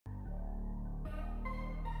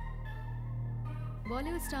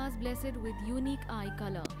Bollywood stars blessed with unique eye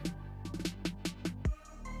color.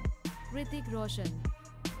 Hrithik Roshan.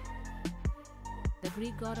 The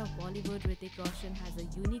Greek God of Bollywood, Hrithik Roshan has a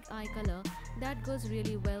unique eye color that goes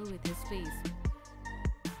really well with his face.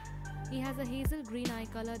 He has a hazel green eye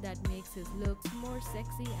color that makes his looks more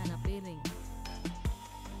sexy and appealing.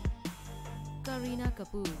 Kareena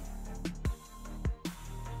Kapoor.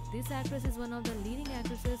 This actress is one of the leading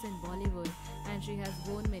actresses in Bollywood and she has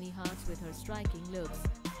won many hearts with her striking looks.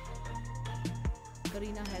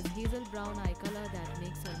 Kareena has hazel brown eye color that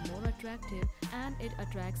makes her more attractive and it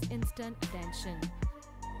attracts instant attention.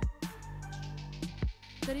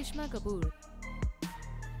 Kareena Kapoor.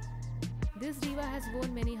 This diva has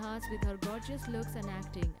won many hearts with her gorgeous looks and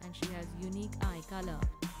acting and she has unique eye color.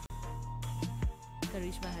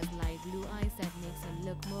 Kareena has light blue eyes that makes her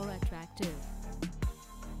look more attractive.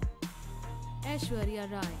 Aishwarya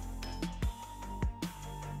Rai.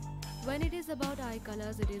 When it is about eye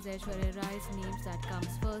colors, it is Aishwarya Rai's names that comes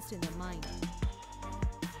first in the mind.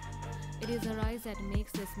 It is her eyes that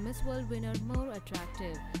makes this Miss World winner more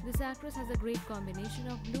attractive. This actress has a great combination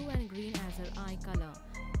of blue and green as her eye color.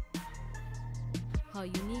 Her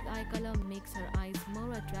unique eye color makes her eyes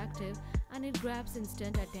more attractive and it grabs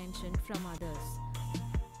instant attention from others.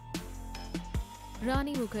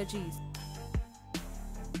 Rani Mukherjee.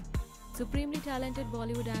 Supremely talented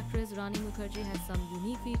Bollywood actress Rani Mukherjee has some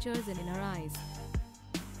unique features in her eyes.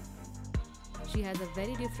 She has a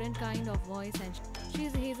very different kind of voice and she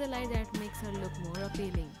has a hazel eye that makes her look more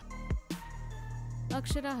appealing.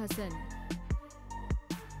 Aishwarya Hassan.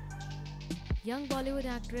 Young Bollywood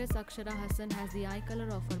actress Aishwarya Hassan has the eye color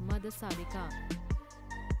of her mother Sarika.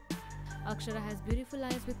 Aishwarya has beautiful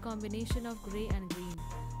eyes with combination of grey and green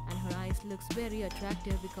and her eyes looks very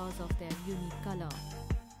attractive because of their unique color.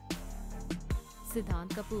 Siddhant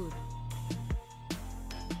Kapoor.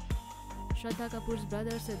 Shraddha Kapoor's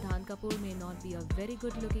brother Siddhant Kapoor may not be a very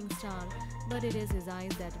good looking star, but it is his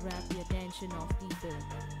eyes that grab the attention of people.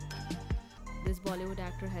 This Bollywood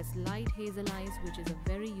actor has light hazel eyes which is a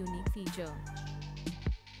very unique feature.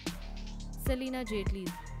 Selena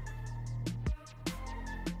Jetli.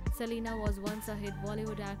 Selena was once a hit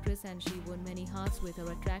Bollywood actress and she won many hearts with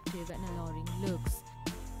her attractive and alluring looks.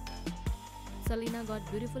 Selena got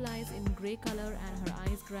beautiful eyes in grey color and her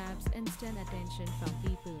eyes grabs instant attention from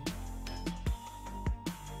people.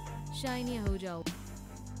 Shahini Ahuja.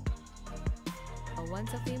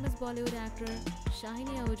 Once a famous Bollywood actor,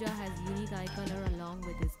 Shahini Ahuja has unique eye color along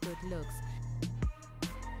with his good looks.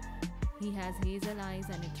 He has hazel eyes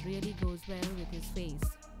and it really goes well with his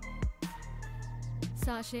face.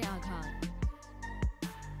 Sashay Aghat.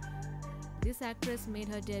 This actress made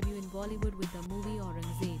her debut in Bollywood with the movie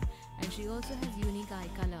Aurangzeb and she also has unique eye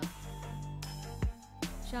color.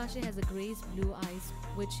 Sashay has a grace blue eyes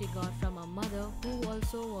which she got from her mother who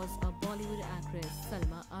also was a Bollywood actress,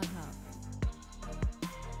 Salma Agha.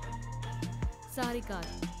 Sarika.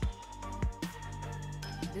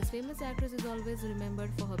 This famous actress is always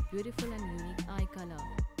remembered for her beautiful and unique eye color.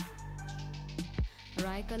 Her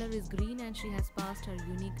eye color is green and she has passed her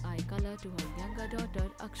unique eye color to her younger daughter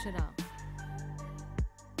Akshara.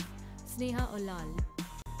 Sneha Ulal.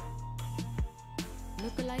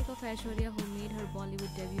 Lookalike of Aishwarya who made her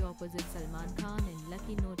Bollywood debut opposite Salman Khan in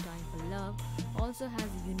Lucky No Time for Love also has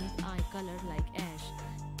a unique eye color like ash.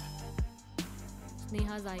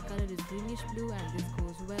 Sneha's eye color is greenish blue and this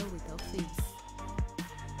goes well with her face.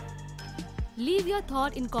 Leave your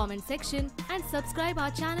thought in comment section and subscribe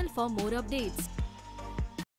our channel for more updates.